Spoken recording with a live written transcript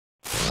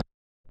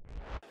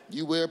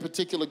You wear a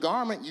particular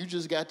garment, you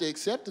just got to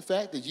accept the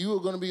fact that you are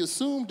going to be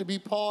assumed to be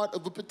part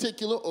of a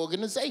particular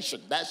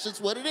organization. That's just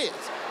what it is.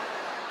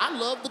 I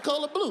love the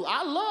color blue.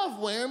 I love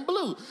wearing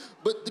blue.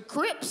 But the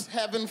Crips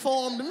have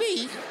informed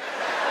me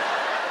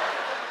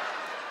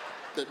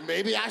that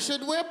maybe I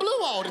shouldn't wear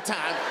blue all the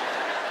time.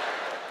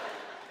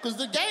 Because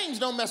the gangs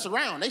don't mess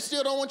around. They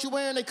still don't want you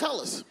wearing their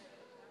colors.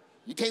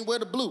 You can't wear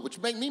the blue, which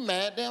make me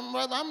mad. Damn,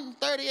 brother, I'm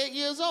 38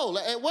 years old.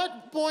 At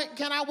what point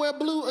can I wear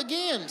blue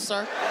again,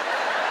 sir?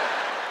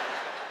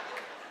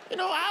 You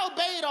know, I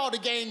obeyed all the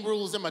gang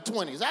rules in my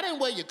 20s. I didn't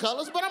wear your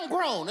colors, but I'm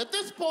grown. At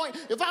this point,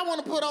 if I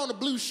want to put on a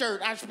blue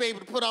shirt, I should be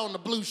able to put on the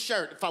blue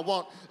shirt if I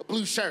want a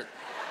blue shirt.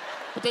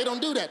 But they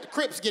don't do that. The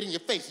Crips get in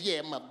your face.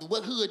 Yeah,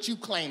 what hood you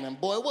claiming,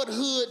 boy? What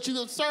hood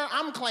you... Sir,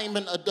 I'm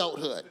claiming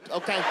adulthood,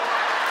 okay?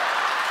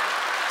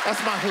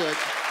 That's my hood.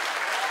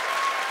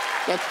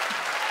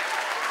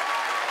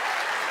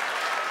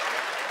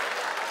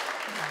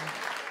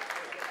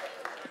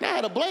 Now, I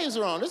had a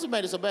blazer on. This has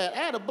made it so bad. I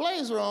had a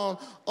blazer on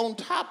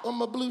top of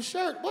my blue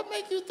shirt. What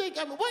make you think,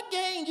 what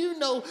gang you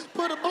know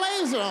put a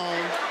blazer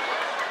on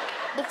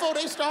before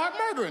they start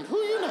murdering? Who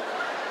you know?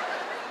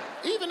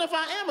 Even if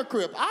I am a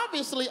Crip,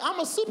 obviously I'm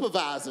a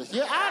supervisor.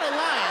 You're out of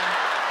line.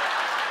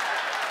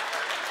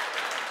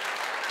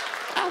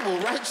 I will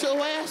write your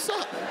ass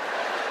up.